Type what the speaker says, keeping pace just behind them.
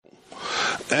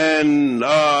And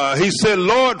he said,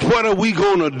 Lord, what are we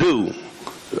going to do?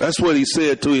 That's what he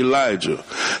said to Elijah.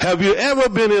 Have you ever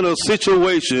been in a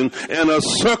situation and a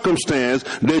circumstance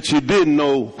that you didn't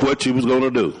know what you was going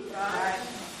to do?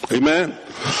 Amen.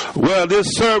 Well,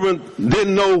 this servant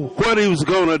didn't know what he was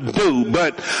going to do,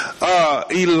 but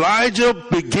Elijah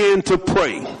began to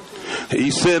pray.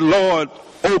 He said, Lord,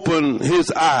 open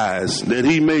his eyes that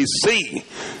he may see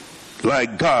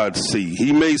like God see.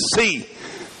 He may see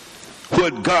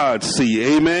what God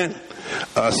see. Amen.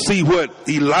 See what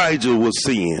Elijah was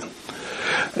seeing.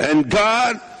 And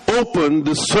God opened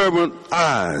the servant's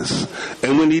eyes.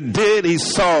 And when he did, he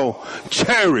saw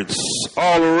chariots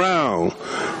all around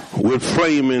with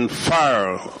flaming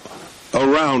fire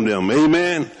around them.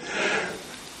 Amen.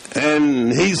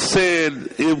 And he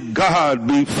said, if God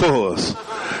be for us,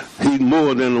 he's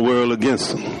more than the world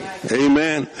against him.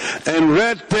 Amen. And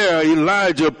right there,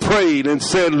 Elijah prayed and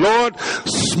said, Lord,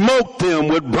 smote them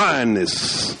with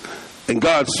blindness. And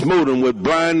God smote him with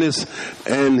blindness,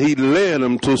 and he led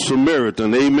him to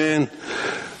Samaritan. Amen.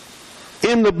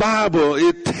 In the Bible,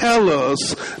 it tells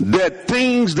us that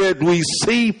things that we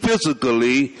see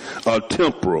physically are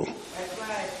temporal.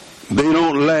 They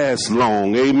don't last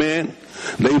long. Amen.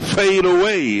 They fade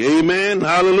away. Amen.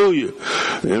 Hallelujah.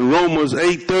 In Romans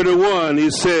 8:31,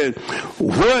 he said,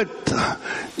 what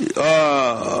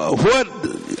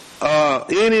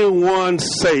anyone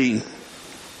say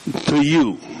to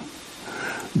you?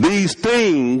 These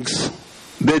things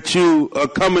that you are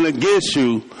coming against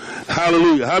you,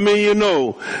 hallelujah. How many of you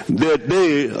know that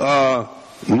they are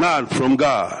not from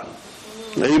God?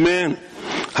 Amen.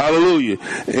 Hallelujah.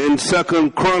 In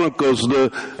 2 Chronicles, the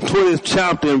 20th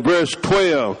chapter and verse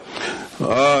 12,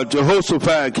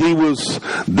 Jehoshaphat, he was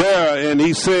there and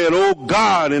he said, oh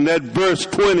God, in that verse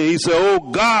 20, he said,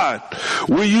 oh God,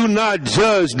 will you not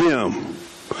judge them?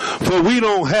 For we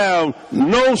don't have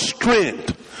no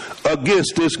strength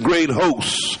against this great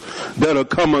host that are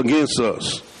come against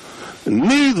us.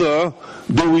 Neither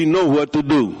do we know what to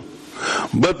do.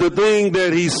 But the thing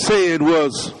that he said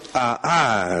was, our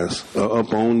eyes are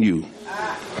upon you.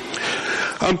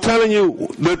 I'm telling you,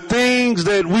 the things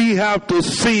that we have to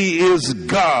see is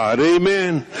God.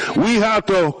 Amen. We have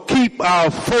to keep our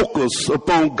focus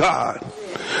upon God.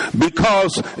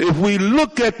 Because if we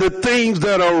look at the things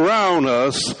that are around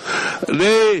us,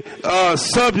 they are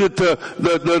subject to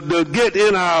get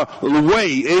in our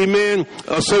way, amen,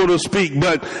 so to speak.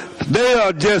 But they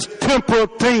are just temporal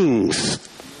things,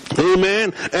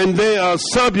 amen, and they are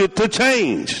subject to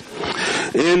change.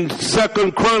 In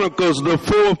 2 Chronicles, the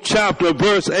 4th chapter,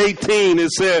 verse 18,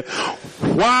 it said,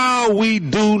 while we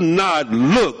do not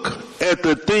look at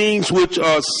the things which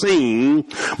are seen,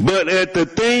 but at the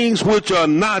things which are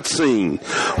not seen.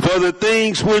 For the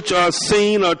things which are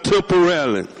seen are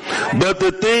temporary, but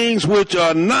the things which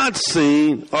are not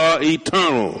seen are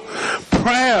eternal.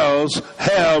 Prayers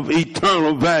have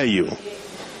eternal value.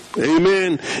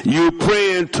 Amen. You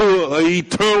praying to an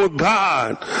eternal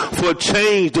God for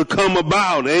change to come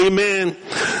about. Amen.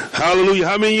 Hallelujah.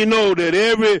 How many of you know that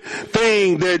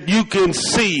everything that you can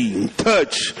see,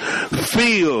 touch,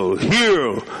 feel,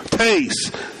 hear,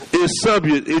 taste is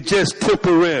subject, it's just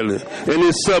temporarily, and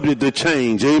it's subject to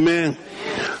change. Amen.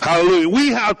 Hallelujah. We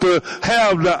have to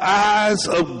have the eyes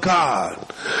of God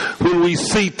when we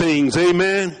see things.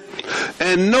 Amen.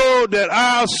 And know that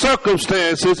our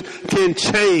circumstances can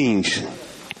change.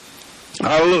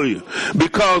 Hallelujah.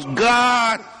 Because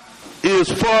God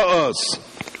is for us.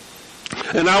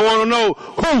 And I want to know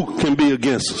who can be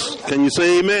against us. Can you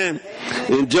say amen?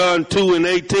 In John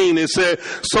 2:18 it said,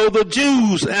 so the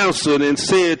Jews answered and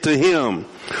said to him,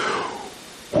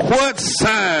 what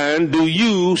sign do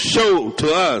you show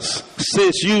to us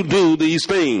since you do these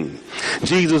things?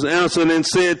 Jesus answered and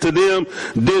said to them,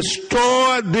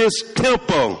 destroy this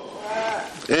temple,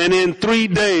 and in 3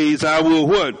 days I will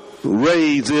what?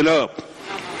 Raise it up.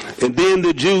 And then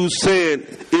the Jews said,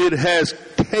 it has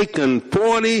taken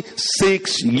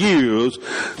 46 years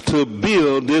to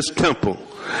build this temple,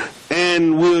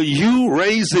 and will you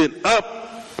raise it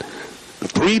up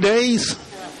 3 days?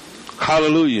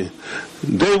 Hallelujah.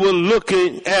 They were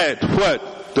looking at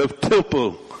what? The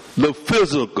temple, the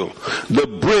physical, the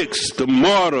bricks, the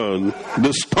mortar,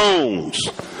 the stones.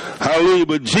 Hallelujah.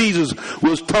 But Jesus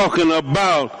was talking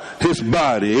about his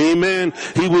body. Amen.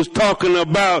 He was talking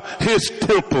about his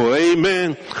temple.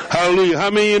 Amen. Hallelujah. How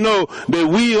many of you know that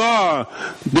we are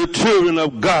the children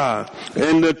of God,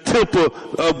 and the temple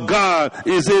of God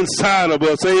is inside of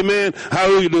us? Amen.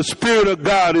 Hallelujah. The Spirit of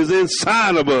God is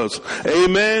inside of us.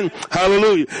 Amen.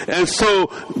 Hallelujah. And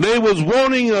so they was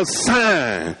wanting a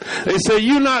sign. They said,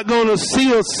 you're not going to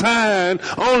see a sign.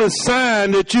 Only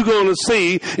sign that you're going to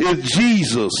see is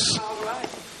Jesus.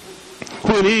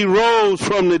 When he rose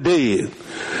from the dead.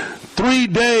 3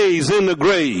 days in the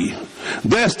grave.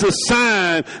 That's the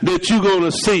sign that you're going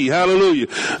to see. Hallelujah.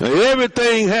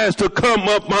 Everything has to come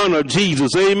up under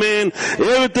Jesus. Amen.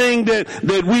 Everything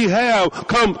that we have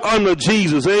come under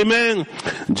Jesus. Amen.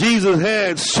 Jesus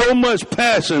had so much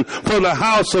passion for the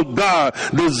house of God.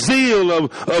 The zeal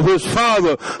of his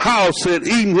Father's house had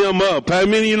eaten him up. How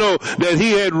many of you know that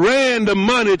he had ran the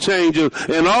money changers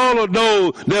and all of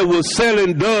those that were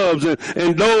selling doves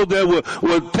and those that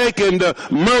were taking the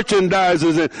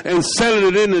merchandises and selling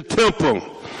it in the temple.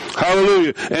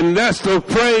 Hallelujah. And that's the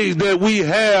phrase that we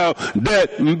have,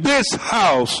 that this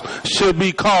house should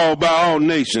be called by all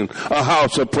nations a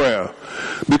house of prayer.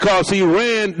 Because he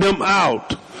ran them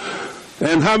out.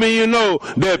 And how many of you know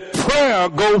that prayer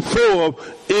goes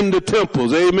forth in the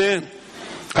temples? Amen.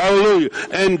 Hallelujah.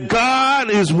 And God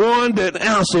is one that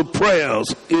answers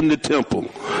prayers in the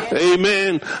temple.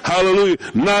 Amen. Hallelujah.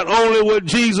 Not only was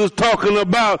Jesus talking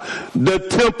about the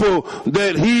temple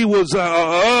that he was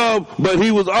of, but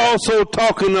he was also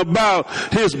talking about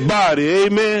his body.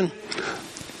 Amen.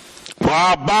 For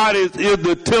our bodies is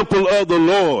the temple of the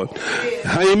Lord.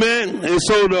 Amen. And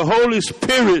so the Holy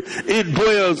Spirit, it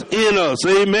dwells in us.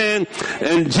 Amen.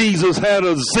 And Jesus had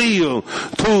a zeal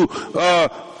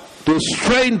to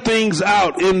straighten things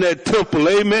out in that temple.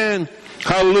 Amen.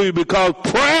 Hallelujah. Because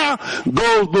prayer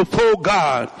goes before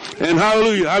God. And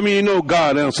hallelujah. I mean, you know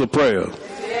God answers prayer.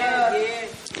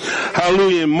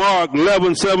 Hallelujah. In Mark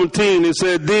 11:17, it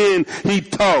said, then he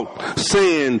taught,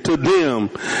 saying to them,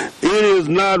 it is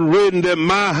not written that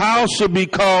my house should be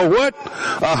called what?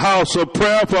 A house of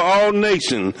prayer for all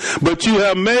nations. But you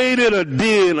have made it a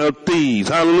den of thieves.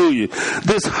 Hallelujah.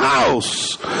 This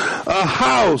house, a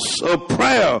house of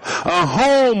prayer, a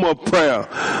home of prayer,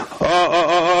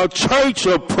 a church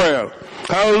of prayer.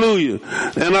 Hallelujah.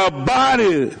 And our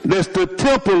body, that's the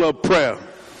temple of prayer.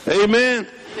 Amen.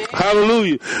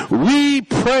 Hallelujah. We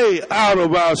pray out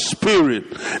of our spirit,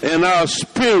 and our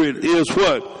spirit is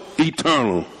what?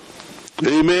 Eternal.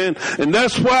 Amen. And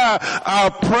that's why our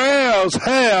prayers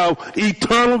have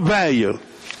eternal value.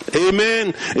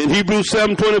 Amen. In Hebrews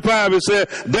 7:25 it said,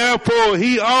 therefore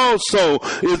he also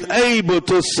is able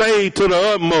to save to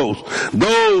the utmost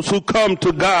those who come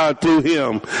to God through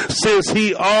him, since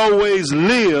he always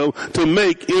lived to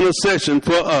make intercession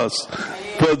for us.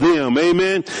 For them.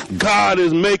 Amen. God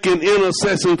is making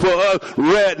intercession for us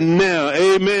right now.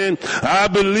 Amen. I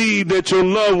believe that your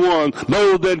loved one,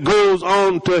 those that goes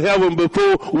on to heaven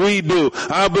before we do,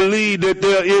 I believe that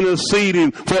they're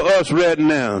interceding for us right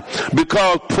now,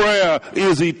 because prayer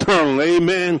is eternal.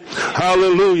 Amen.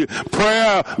 Hallelujah.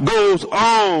 Prayer goes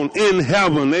on in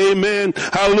heaven. Amen.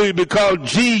 Hallelujah. Because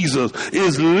Jesus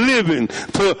is living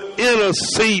to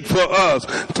intercede for us,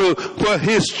 for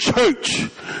his church,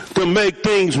 to make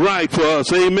things right for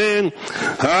us. Amen.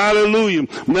 Hallelujah.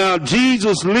 Now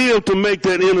Jesus lived to make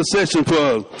that intercession for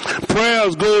us.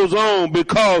 Prayers goes on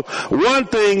because one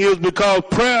thing is because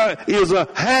prayer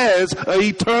has an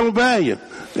eternal value.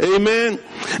 Amen.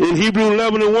 In Hebrews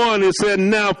 11:1 it said,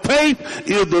 now faith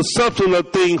is the substance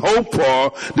of things hoped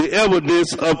for, the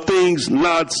evidence of things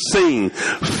not seen.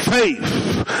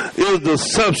 Faith is the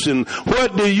substance.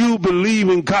 What do you believe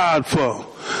in God for?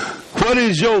 What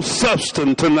is your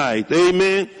substance tonight?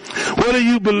 Amen. What do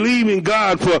you believe in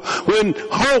God for? When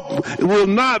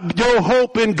your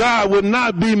hope in God will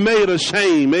not be made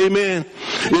ashamed. Amen.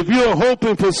 If you're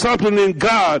hoping for something in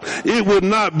God, it will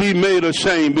not be made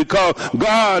ashamed, because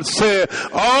God said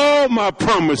all my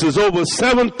promises, over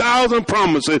 7,000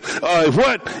 promises, are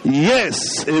what?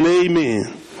 Yes and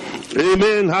amen.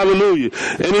 Amen. Hallelujah.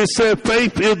 And it said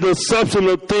faith is the substance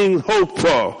of things hoped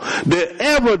for, the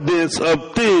evidence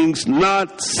of things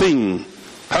not seen.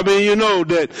 I mean, you know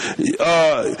that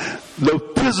the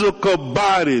physical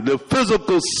body, the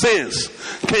physical sense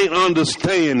can't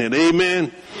understand it.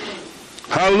 Amen.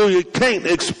 Hallelujah. Can't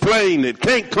explain it.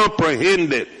 Can't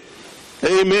comprehend it.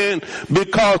 Amen.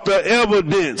 Because the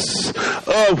evidence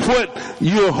of what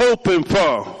you're hoping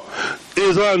for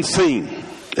is unseen.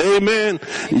 Amen.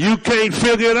 You can't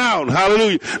figure it out.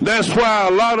 Hallelujah. That's why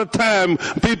a lot of time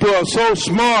people are so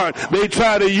smart, they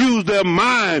try to use their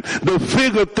mind to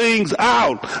figure things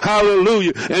out.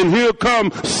 Hallelujah. And here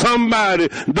comes somebody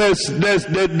that's dressed,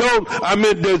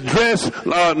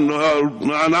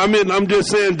 I'm just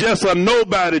saying just a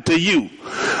nobody to you,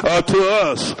 to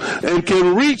us, and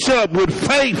can reach up with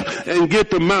faith and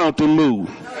get the mountain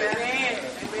moved.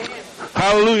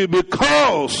 Hallelujah,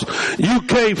 because you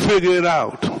can't figure it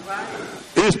out.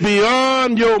 It's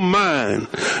beyond your mind.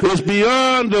 It's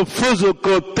beyond the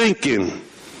physical thinking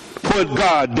what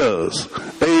God does.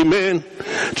 Amen.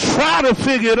 Try to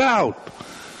figure it out.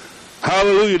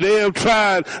 Hallelujah. They have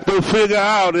tried to figure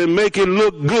out and make it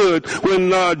look good.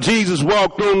 When Jesus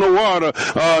walked on the water,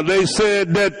 they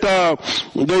said that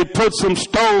they put some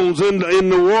stones in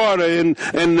the water, and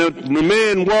the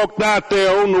man walked out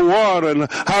there on the water. And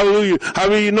hallelujah. I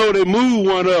mean, you know, they moved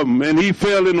one of them, and he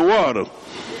fell in the water.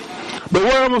 But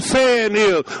what I'm saying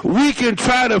is, we can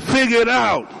try to figure it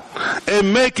out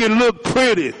and make it look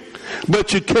pretty,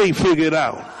 but you can't figure it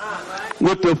out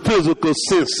with the physical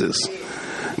senses.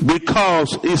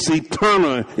 Because it's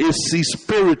eternal, it's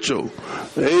spiritual.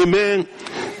 Amen.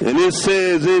 And it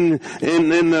says in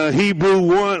Hebrew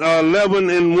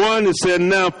 11:1, it said,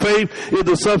 now faith is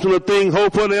the substance of things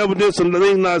hoped for, the evidence of the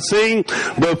things not seen.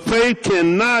 But faith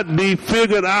cannot be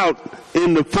figured out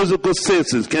in the physical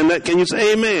senses. Can you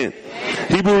say amen?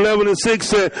 Hebrew 11:6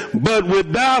 said, but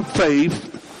without faith,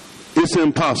 it's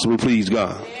impossible to please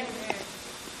God.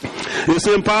 It's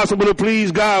impossible to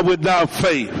please God without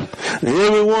faith.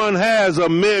 Everyone has a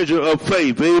measure of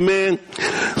faith. Amen.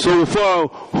 So for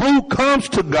who comes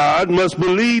to God must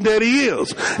believe that he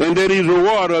is, and that he's a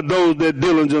rewarder of those that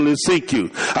diligently seek you.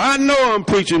 I know I'm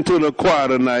preaching to the choir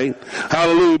tonight.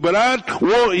 Hallelujah. But I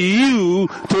want you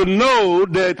to know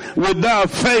that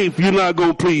without faith, you're not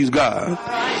going to please God.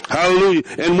 Hallelujah.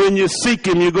 And when you seek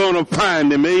him, you're going to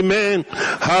find him. Amen.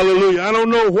 Hallelujah. I don't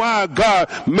know why God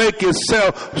make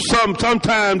itself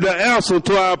sometimes the answer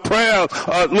to our prayers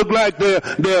look like we're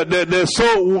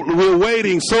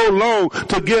waiting so long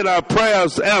to get our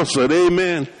prayers answered.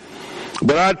 Amen.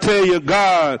 But I tell you,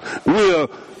 God will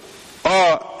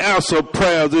answer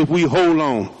prayers if we hold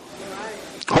on.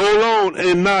 Hold on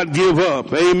and not give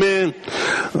up. Amen.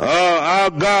 Our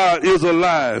God is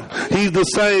alive. He's the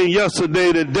same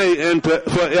yesterday, today, and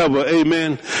forever.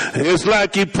 Amen. It's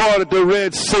like he parted the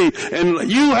Red Sea. And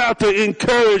you have to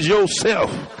encourage yourself.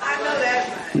 I know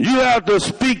that. You have to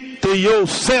speak to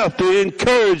yourself to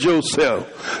encourage yourself.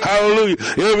 Hallelujah.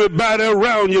 Everybody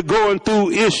around you going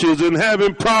through issues and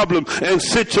having problems and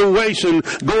situations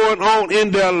going on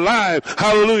in their life.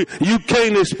 Hallelujah. You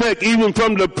can't expect, even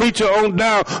from the preacher on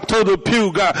down to the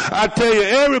pew guy. I tell you,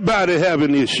 everybody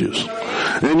having issues.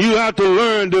 And you have to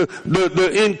learn to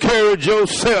encourage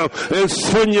yourself. And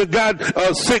when you got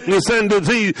sickness and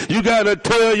disease, you got to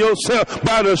tell yourself,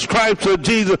 by the stripes of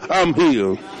Jesus, I'm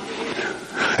healed.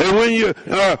 And when you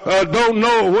don't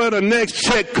know where the next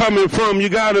check coming from, you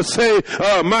got to say,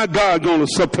 my God going to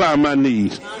supply my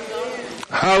needs.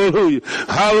 Hallelujah.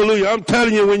 Hallelujah. I'm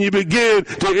telling you, when you begin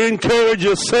to encourage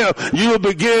yourself, you'll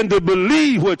begin to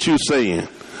believe what you're saying.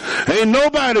 Ain't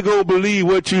nobody going to believe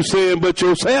what you're saying but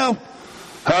yourself.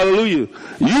 Hallelujah.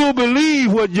 You'll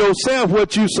believe what you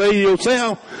say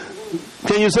yourself.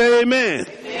 Can you say amen?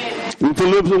 In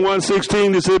Philippians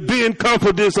 1:16, it said, being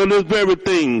confident of this very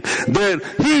thing, that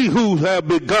he who have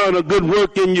begun a good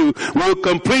work in you will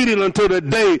complete it until the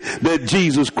day that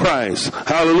Jesus Christ.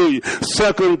 Hallelujah.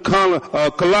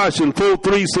 Colossians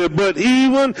 4:3 said, but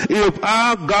even if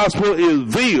our gospel is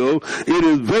veiled, it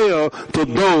is veiled to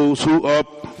those who are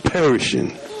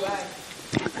perishing.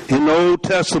 In the Old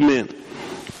Testament,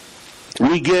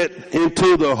 we get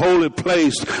into the holy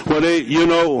place where they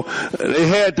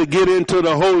had to get into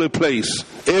the holy place.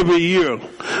 Every year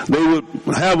they would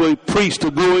have a priest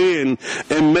to go in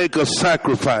and make a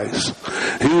sacrifice.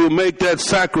 He would make that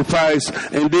sacrifice,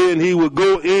 and then he would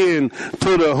go in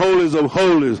to the holies of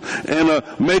holies and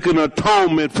make an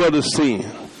atonement for the sin.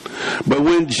 But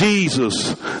when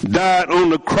Jesus died on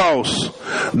the cross,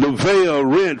 the veil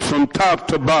rent from top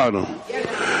to bottom.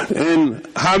 And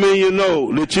how many of you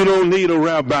know that you don't need a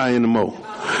rabbi anymore?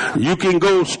 You can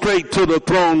go straight to the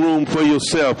throne room for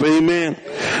yourself. Amen.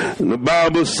 And the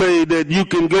Bible says that you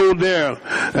can go there.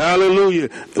 Hallelujah.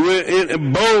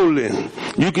 Boldly.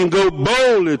 You can go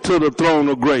boldly to the throne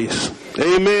of grace.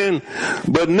 Amen.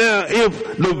 But now,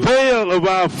 if the veil of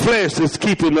our flesh is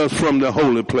keeping us from the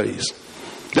holy place,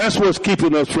 that's what's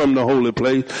keeping us from the holy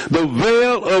place. The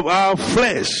veil of our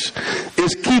flesh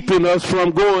is keeping us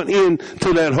from going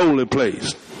into that holy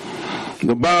place.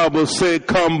 The Bible said,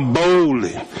 come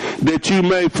boldly, that you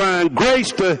may find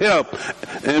grace to help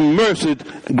and mercy,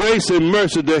 grace and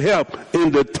mercy to help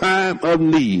in the time of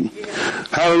need.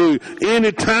 Hallelujah.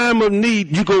 Any time of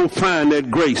need, you're going to find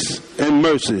that grace and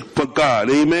mercy for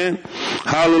God. Amen.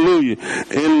 Hallelujah.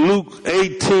 In Luke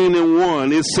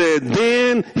 18:1, it said,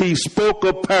 then he spoke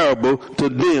a parable to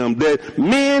them that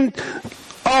men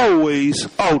always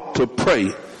ought to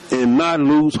pray and not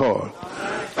lose heart.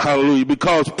 Hallelujah.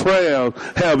 Because prayers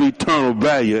have eternal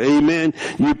value. Amen.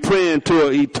 You're praying to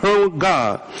an eternal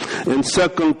God. In 2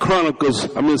 Corinthians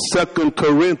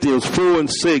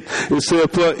 4:6, it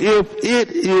said, for if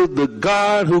it is the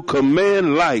God who commands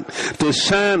light to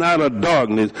shine out of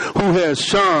darkness, who has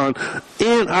shone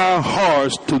in our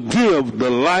hearts to give the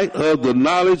light of the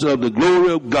knowledge of the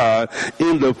glory of God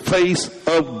in the face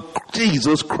of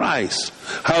Jesus Christ.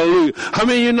 Hallelujah. How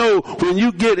many of you know when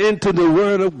you get into the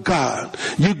Word of God,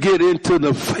 you get into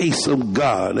the face of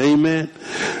God? Amen.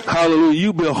 Hallelujah.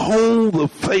 You behold the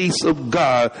face of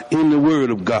God in the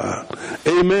Word of God.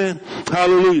 Amen.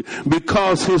 Hallelujah.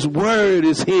 Because His Word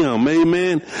is Him.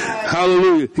 Amen.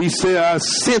 Hallelujah. He said, I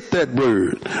sent that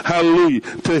Word. Hallelujah.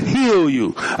 To heal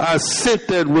you. I sent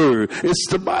that Word. It's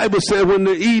the Bible said when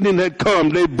the evening had come,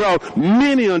 they brought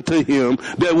many unto Him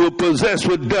that were possessed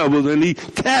with devils, and He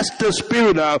cast the spirit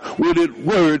out with His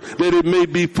word, that it may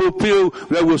be fulfilled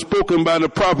that was spoken by the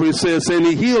prophet. It says, and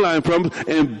He heal our infirmities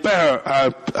and bear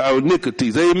our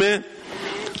iniquities. Amen.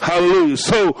 Hallelujah.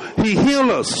 So He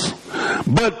heal us.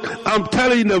 But I'm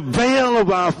telling you, the veil of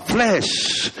our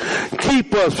flesh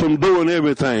keep us from doing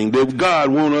everything that God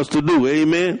wants us to do.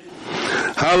 Amen.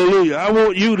 Hallelujah. I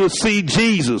want you to see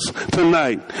Jesus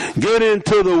tonight. Get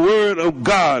into the Word of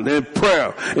God and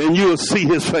prayer, and you'll see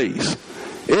His face.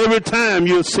 Every time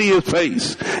you'll see His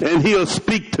face, and He'll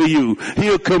speak to you.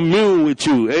 He'll commune with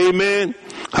you. Amen.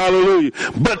 Hallelujah.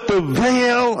 But the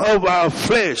veil of our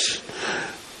flesh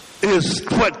is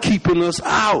what keeping us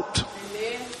out.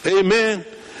 Amen. Amen.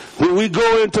 When we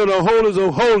go into the holies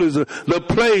of holies, the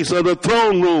place of the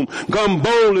throne room, come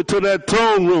boldly to that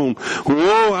throne room.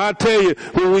 Oh, I tell you,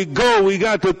 when we go, we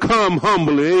got to come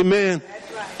humbly. Amen.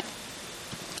 That's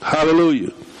right.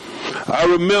 Hallelujah. I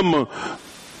remember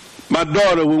my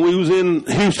daughter, when we was in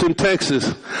Houston,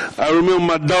 Texas, I remember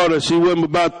my daughter, she was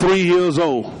about 3 years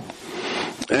old.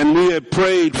 And we had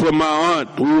prayed for my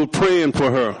aunt. We were praying for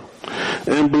her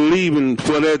and believing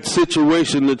for that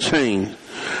situation to change.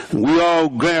 We all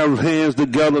grab hands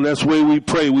together. That's the way we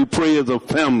pray. We pray as a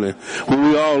family. When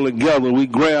we all together, we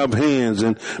grab hands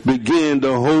and begin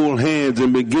to hold hands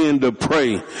and begin to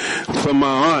pray for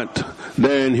my aunt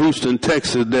there in Houston,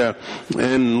 Texas there.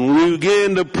 And we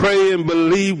began to pray and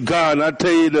believe God. I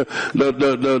tell you,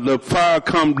 the fire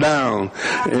come down.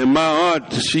 And my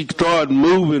aunt, she started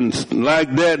moving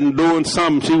like that and doing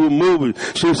something. She was moving.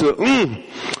 She said,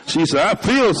 She said, I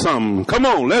feel something. Come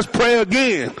on, let's pray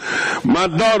again. My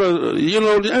daughter, you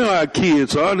know how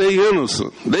kids are. They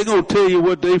innocent. They gonna tell you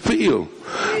what they feel.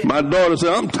 My daughter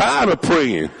said, I'm tired of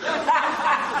praying.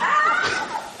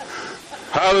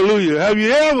 Hallelujah. Have you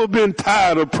ever been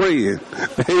tired of praying?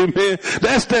 Amen.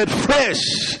 That's that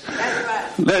flesh.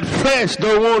 That flesh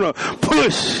don't want to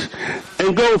push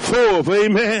and go forth.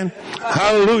 Amen.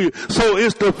 Hallelujah. So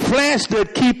it's the flesh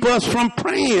that keep us from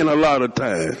praying a lot of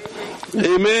times.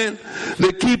 Amen.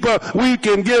 They keep up. We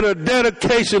can get a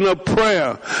dedication of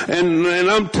prayer, and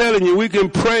I'm telling you, we can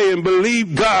pray and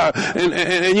believe God.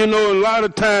 And you know, a lot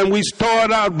of times we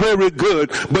start out very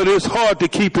good, but it's hard to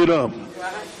keep it up.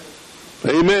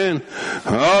 Amen.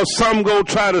 Some gonna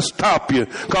try to stop you,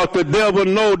 cause the devil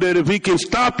know that if he can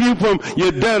stop you from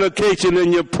your dedication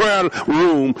in your prayer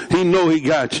room, he know he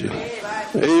got you.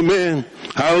 Amen.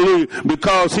 Hallelujah.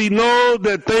 Because he knows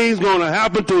that things gonna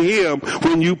happen to him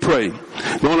when you pray.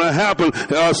 Gonna happen.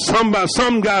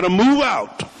 Some gotta move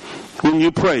out when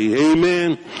you pray.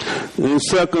 Amen. In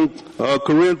 2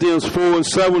 Corinthians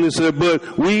 4:7, it said,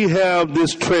 but we have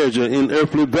this treasure in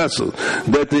earthly vessels,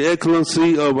 that the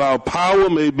excellency of our power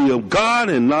may be of God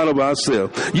and not of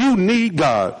ourselves. You need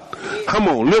God. Come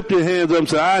on, lift your hands up and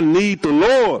say, I need the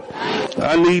Lord.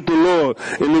 I need the Lord.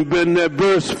 And in that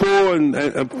verse 4,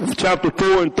 in chapter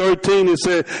 4 and 13, it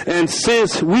said, and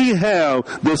since we have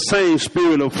the same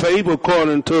spirit of faith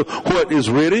according to what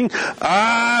is written,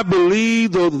 I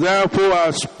believe, though therefore I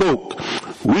spoke.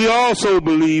 We also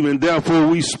believe, and therefore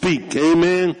we speak.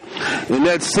 Amen. And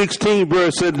that 16th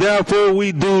verse said, therefore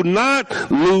we do not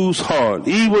lose heart,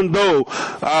 even though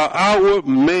our outward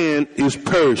man is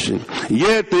perishing,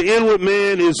 yet the inward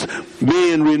man is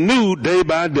being renewed day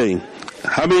by day.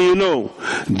 How many of you know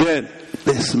that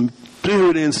the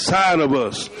spirit inside of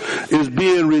us is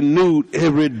being renewed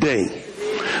every day?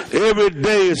 Every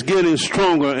day it's getting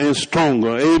stronger and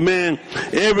stronger. Amen.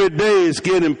 Every day it's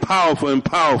getting powerful and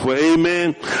powerful.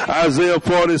 Amen. Isaiah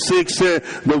 46 said,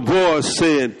 the voice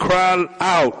said, cry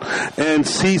out. And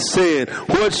he said,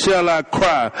 what shall I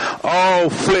cry? All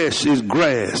flesh is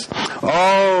grass.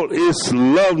 All its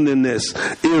loveliness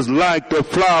is like the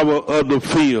flower of the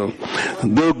field.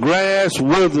 The grass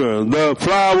wither, the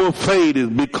flower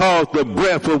faded, because the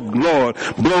breath of the Lord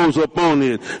blows upon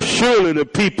it. Surely the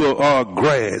people are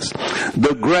grass.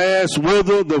 The grass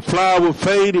wither, the flower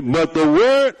faded, but the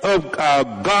word of our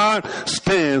God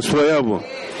stands forever.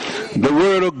 The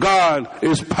word of God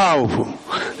is powerful.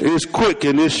 It's quick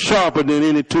and it's sharper than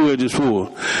any two-edged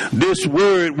sword. This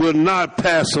word will not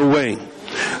pass away.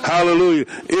 Hallelujah.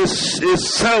 It's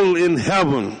settled in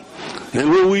heaven. And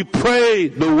when we pray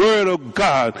the word of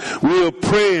God, we are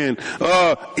praying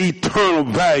eternal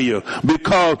value,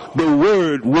 because the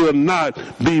word will not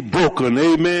be broken.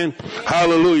 Amen.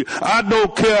 Hallelujah. I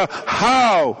don't care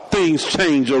how things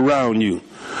change around you.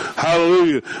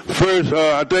 Hallelujah. First,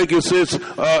 I think it says in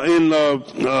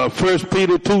 1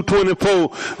 Peter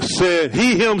 2:24 said,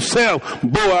 he himself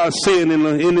bore our sin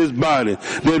in his body,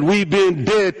 that we being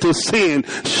dead to sin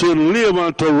should live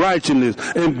unto righteousness,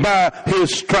 and by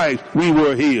his stripes we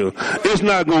were healed. It's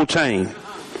not going to change.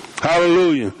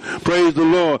 Hallelujah. Praise the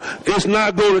Lord. It's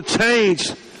not going to change.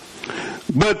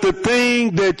 But the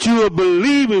thing that you are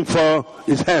believing for,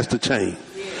 it has to change.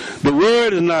 The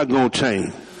word is not going to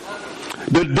change.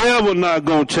 The devil not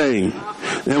going to change.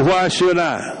 And why should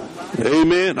I?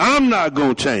 Amen. I'm not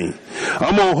going to change.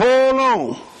 I'm going to hold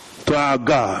on to our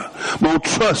God. I'm going to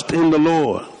trust in the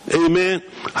Lord. Amen.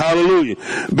 Hallelujah.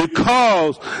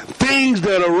 Because things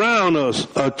that are around us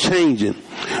are changing.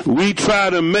 We try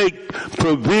to make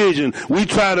provision. We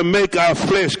try to make our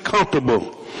flesh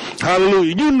comfortable.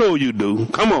 Hallelujah. You know you do.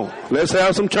 Come on. Let's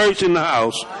have some church in the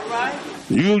house.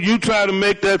 You try to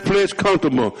make that flesh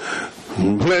comfortable.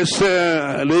 Flesh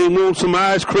say they want some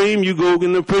ice cream, you go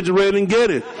in the refrigerator and get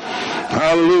it.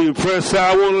 Hallelujah. Flesh say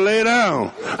I want to lay down.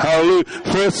 Hallelujah.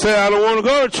 Flesh say I don't want to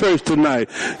go to church tonight.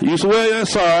 You say, well,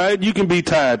 that's all right. You can be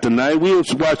tired tonight. We'll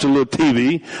watch a little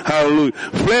TV. Hallelujah.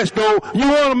 Flesh don't. You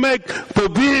want to make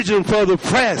provision for the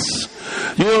flesh.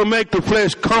 You want to make the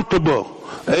flesh comfortable.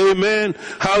 Amen.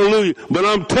 Hallelujah. But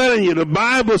I'm telling you, the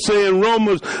Bible says in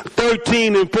Romans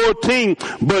 13 and 14,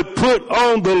 but put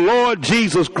on the Lord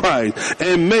Jesus Christ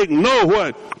and make no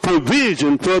what?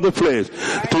 Provision for the flesh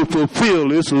to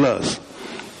fulfill its lust.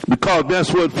 Because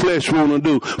that's what flesh want to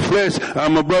do. Flesh,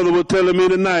 my brother was telling me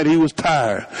tonight he was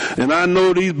tired. And I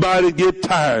know these bodies get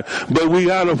tired. But we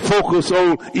got to focus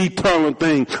on eternal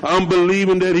things. I'm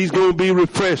believing that he's going to be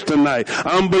refreshed tonight.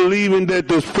 I'm believing that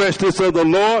the freshness of the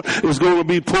Lord is going to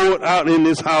be poured out in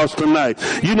this house tonight.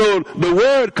 You know, the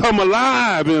word come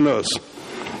alive in us.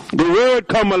 The word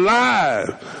come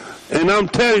alive. And I'm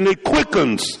telling you, it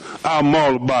quickens our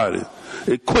mortal body.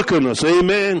 It quickens us.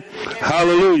 Amen.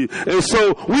 Hallelujah. And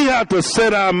so we have to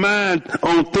set our mind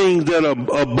on things that are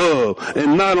above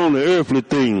and not on the earthly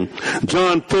thing.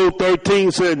 John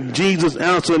 4:13 said, Jesus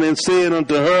answered and said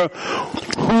unto her,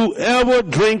 whoever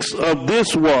drinks of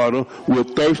this water will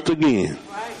thirst again.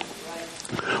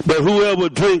 But whoever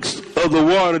drinks of the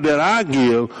water that I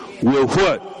give will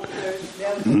what?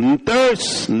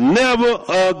 Thirst never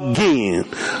again.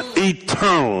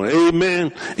 Eternal.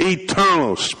 Amen.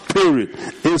 Eternal spirit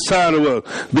inside of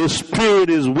us. The spirit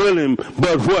is willing,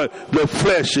 but what? The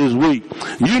flesh is weak.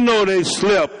 You know they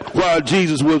slept while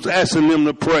Jesus was asking them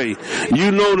to pray.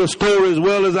 You know the story as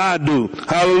well as I do.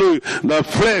 Hallelujah. The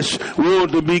flesh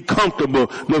wanted to be comfortable.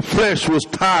 The flesh was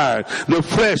tired. The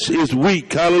flesh is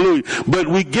weak. Hallelujah. But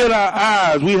we get our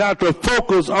eyes. We have to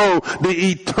focus on the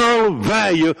eternal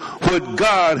value what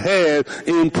God has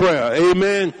in prayer.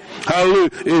 Amen. Hallelujah.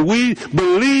 If we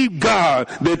believe God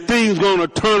that things going to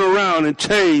turn around and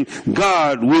change,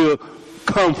 God will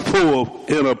come forth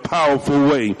in a powerful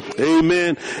way.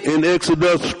 Amen. In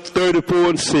Exodus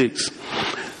 34:6.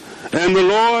 And the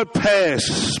Lord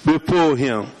passed before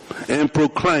him and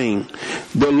proclaimed,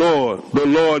 the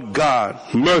Lord God,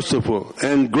 merciful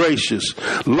and gracious,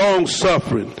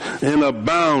 long-suffering and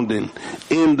abounding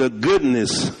in the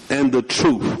goodness and the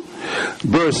truth.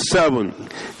 Verse 7,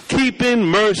 keeping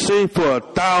mercy for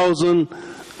 1,000,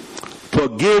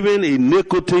 forgiving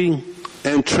iniquity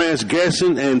and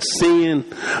transgression and sin,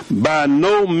 by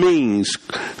no means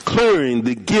clearing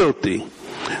the guilty,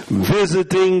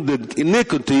 visiting the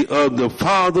iniquity of the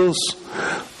fathers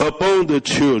upon the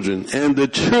children and the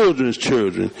children's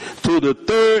children to the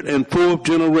third and fourth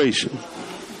generation.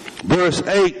 Verse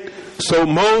 8, so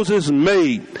Moses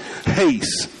made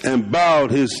haste and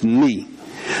bowed his knee,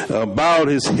 bowed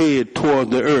his head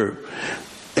toward the earth,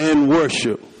 and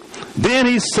worship. Then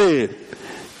he said,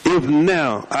 if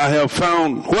now I have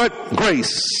found what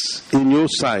grace in your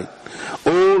sight,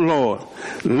 O Lord,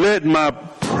 let my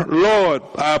Lord,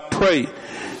 I pray,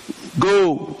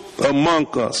 go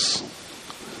among us,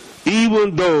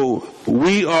 even though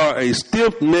we are a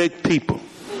stiff-necked people,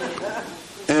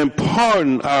 and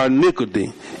pardon our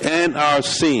iniquity and our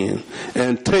sin,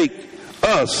 and take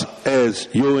us as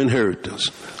your inheritance.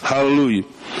 Hallelujah.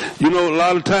 You know, a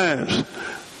lot of times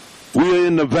we're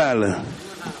in the valley.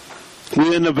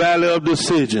 We're in the valley of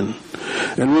decision.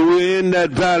 And when we're in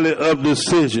that valley of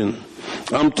decision,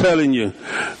 I'm telling you,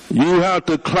 you have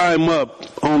to climb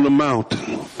up on the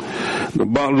mountain. The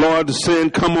Lord is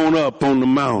saying, come on up on the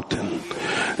mountain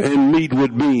and meet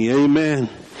with me. Amen.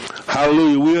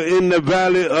 Hallelujah. We are in the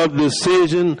valley of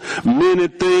decision. Many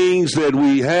things that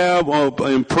we have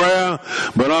in prayer,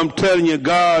 but I'm telling you,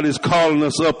 God is calling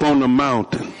us up on the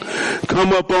mountain.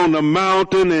 Come up on the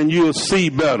mountain and you'll see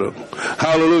better.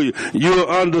 Hallelujah. You'll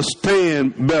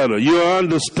understand better. You'll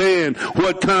understand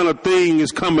what kind of thing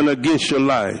is coming against your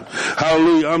life.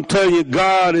 Hallelujah. I'm telling you,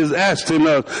 God is asking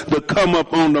us to come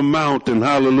up on the mountain.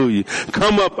 Hallelujah.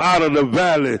 Come up out of the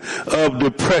valley of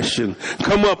depression.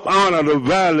 Come up out of the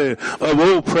valley of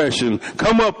oppression.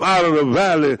 Come up out of the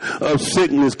valley of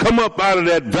sickness. Come up out of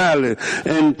that valley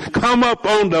and come up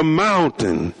on the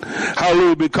mountain.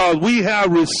 Hallelujah. Because we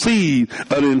have received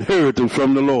an inheritance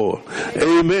from the Lord.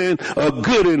 Amen. A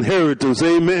good inheritance.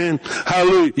 Amen.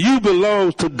 Hallelujah. You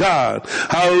belong to God.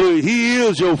 Hallelujah. He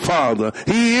is your Father.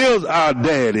 He is our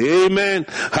daddy. Amen.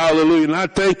 Hallelujah. And I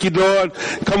thank you, Lord.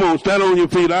 Come on, stand on your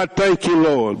feet. I thank you,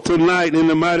 Lord, tonight in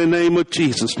the mighty name of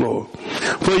Jesus, Lord,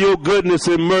 for your goodness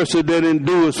and mercy that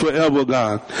endures forever,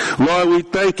 God. Lord, we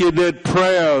thank you that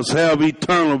prayers have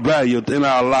eternal value in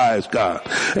our lives, God.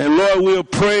 And Lord, we're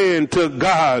praying to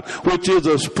God, which is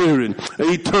a spirit, an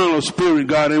eternal spirit,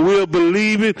 God. And we're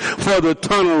believing for the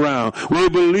turnaround. We're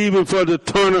believing for the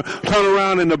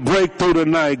turnaround and the breakthrough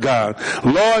tonight, God.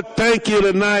 Lord, thank you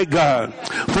tonight, God,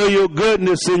 for your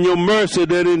goodness and your mercy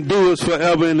that endures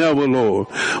forever and ever, Lord.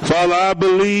 Father, I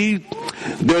believe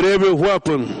that every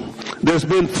weapon that's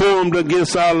been formed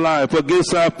against our life,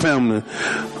 against our family,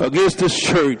 against this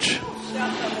church,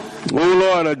 oh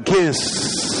Lord,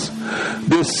 against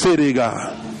this city,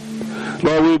 God.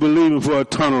 Lord, we believe for a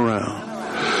turnaround.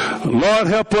 Lord,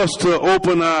 help us to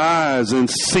open our eyes and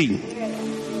see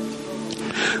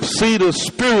the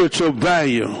spiritual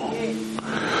value.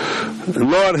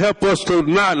 Lord, help us to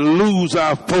not lose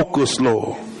our focus,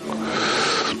 Lord.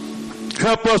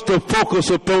 Help us to focus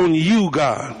upon you,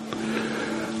 God,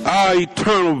 our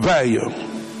eternal value.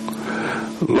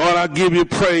 Lord, I give you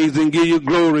praise and give you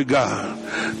glory, God,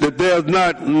 that there's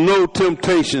no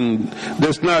temptation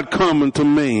that's not common to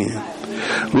man.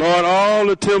 Lord, all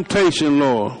the temptation,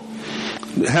 Lord,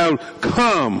 have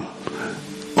come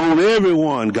on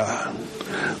everyone, God.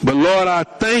 But Lord, I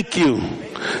thank you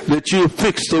that you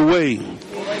fixed a way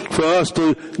for us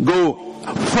to go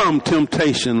from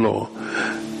temptation, Lord,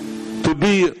 to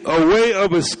be a way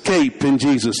of escape in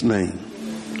Jesus' name.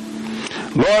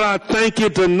 Lord, I thank you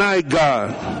tonight,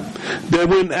 God, that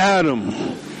when Adam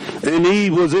and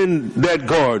Eve was in that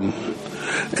garden,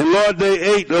 and Lord,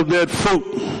 they ate of that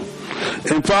fruit.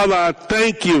 And Father, I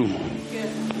thank you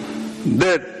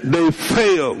that they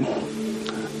failed.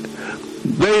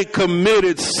 They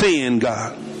committed sin,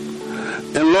 God.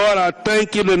 And Lord, I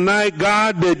thank you tonight,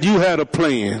 God, that you had a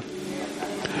plan.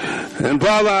 And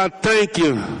Father, I thank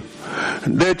you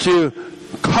that you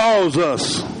cause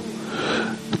us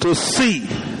to see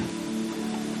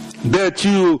that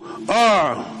you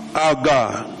are our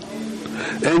God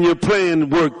and you're playing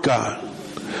work, God.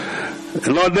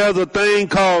 And Lord, there's a thing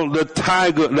called the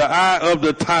tiger, the eye of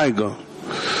the tiger.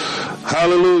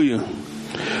 Hallelujah.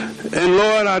 And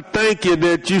Lord, I thank you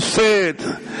that you said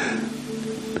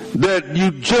that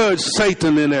you judge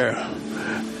Satan in there.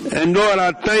 And Lord,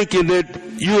 I thank you that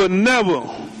you will never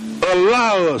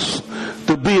allow us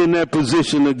to be in that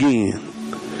position again.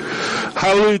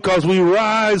 Hallelujah, because we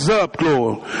rise up,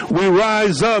 Lord. We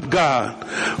rise up, God,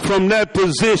 from that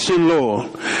position, Lord.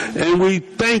 And we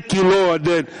thank you, Lord,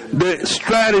 that the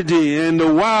strategy and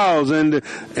the wiles and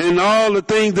all the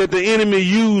things that the enemy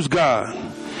used, God.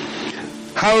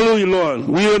 Hallelujah, Lord.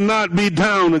 We will not be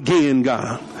down again,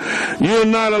 God. You will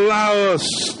not allow us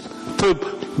to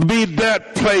be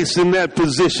that place in that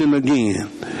position again.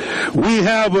 We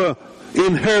have an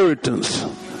inheritance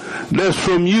that's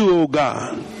from you, oh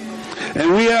God.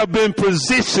 And we have been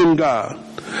positioned, God,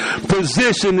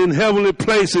 positioned in heavenly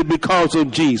places because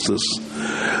of Jesus.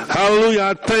 Hallelujah.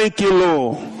 I thank you,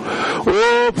 Lord.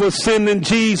 Oh, for sending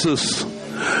Jesus.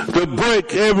 to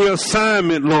break every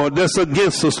assignment, Lord, that's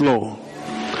against us, Lord.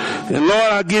 And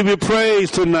Lord, I give you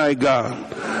praise tonight, God.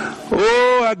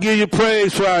 Oh, I give you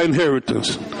praise for our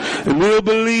inheritance. And we're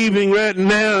believing right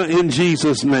now in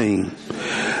Jesus' name.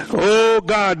 Oh,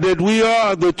 God, that we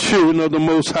are the children of the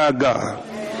Most High God.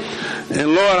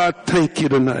 And Lord, I thank you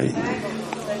tonight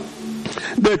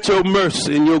that your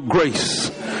mercy and your grace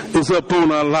is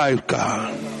upon our life,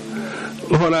 God.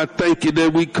 Lord, I thank you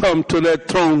that we come to that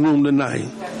throne room tonight,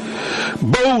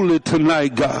 boldly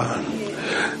tonight, God,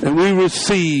 and we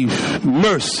receive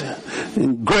mercy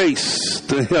and grace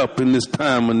to help in this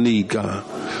time of need, God.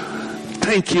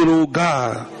 Thank you, Lord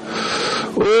God.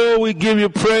 Oh, we give you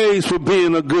praise for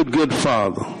being a good, good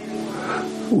Father.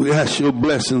 We ask your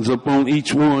blessings upon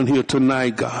each one here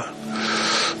tonight, God.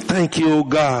 Thank you, oh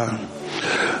God.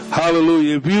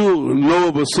 Hallelujah. If you know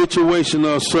of a situation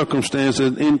or a circumstance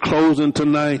in closing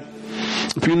tonight,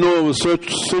 if you know of a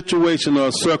situation or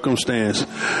a circumstance,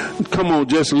 come on,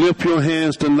 just lift your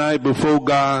hands tonight before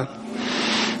God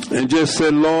and just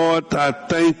say, Lord, I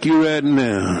thank you right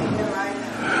now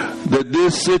that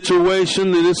this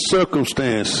situation, this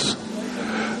circumstance,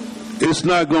 it's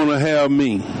not going to have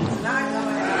me.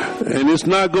 And it's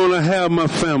not going to have my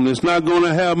family. It's not going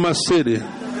to have my city.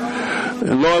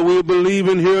 And Lord, we're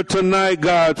believing here tonight,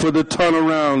 God, for the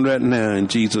turnaround right now in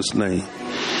Jesus' name.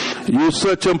 You're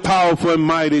such a powerful and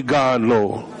mighty God,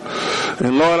 Lord.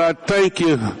 And Lord, I thank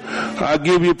you. I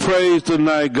give you praise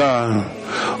tonight, God.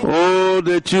 Oh,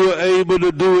 that you are able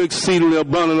to do exceedingly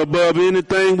abundant above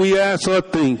anything we ask or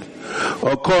think,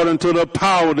 according to the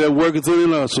power that worketh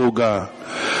in us, oh God.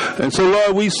 And so,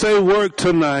 Lord, we say work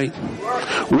tonight.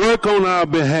 Work on our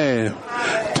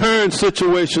behalf. Turn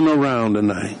situation around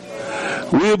tonight.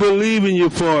 We're believing you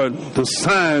for the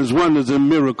signs, wonders, and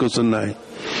miracles tonight.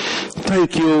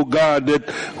 Thank you, oh God, that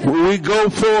when we go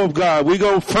forth, God, we're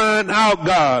going to find out,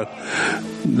 God,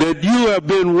 that you have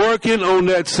been working on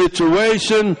that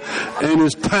situation, and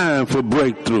it's time for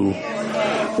breakthrough.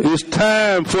 It's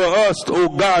time for us, oh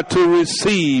God, to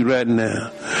receive right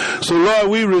now. So, Lord,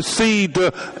 we receive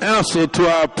the answer to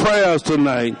our prayers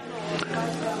tonight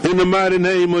in the mighty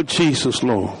name of Jesus,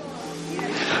 Lord.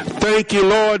 Thank you,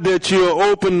 Lord, that you'll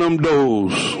open them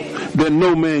doors that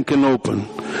no man can open.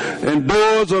 And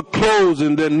doors are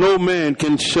closing that no man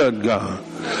can shut, God.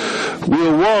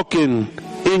 We're walking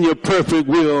in your perfect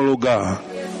will, oh God.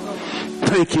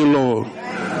 Thank you, Lord,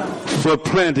 for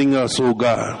planting us, oh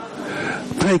God.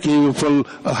 Thank you for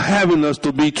having us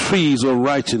to be trees of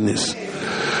righteousness.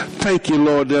 Thank you,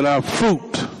 Lord, that our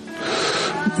fruit,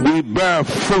 we bear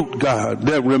fruit, God,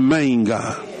 that remain,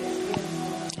 God.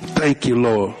 Thank you,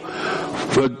 Lord,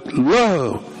 for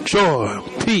love, joy,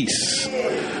 peace.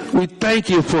 We thank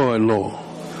you for it, Lord.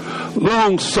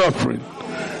 Long suffering,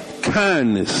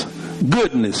 kindness,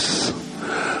 goodness,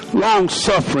 long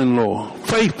suffering, Lord,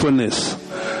 faithfulness,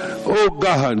 oh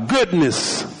God,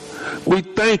 goodness. We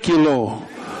thank you, Lord,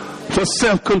 for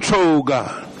self-control,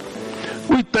 God.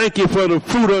 We thank you for the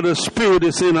fruit of the Spirit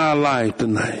that's in our life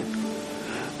tonight.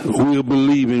 We're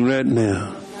believing right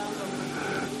now.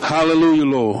 Hallelujah,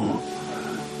 Lord,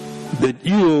 that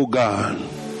you, oh God,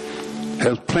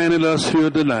 has planted us here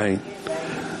tonight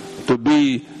to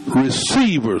be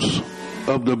receivers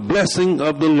of the blessing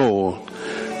of the Lord.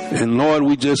 And Lord,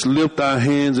 we just lift our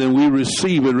hands and we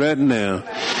receive it right now.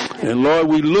 And Lord,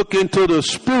 we look into the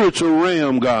spiritual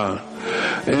realm, God,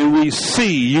 and we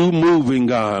see you moving,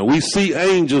 God. We see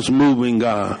angels moving,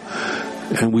 God.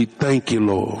 And we thank you,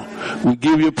 Lord. We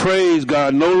give you praise,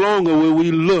 God. No longer will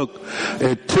we look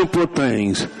at temporal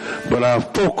things, but our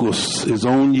focus is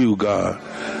on you, God,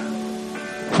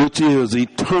 which is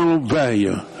eternal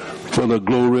value for the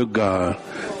glory of God.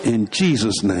 In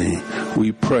Jesus' name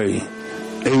we pray.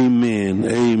 Amen.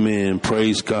 Amen.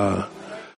 Praise God.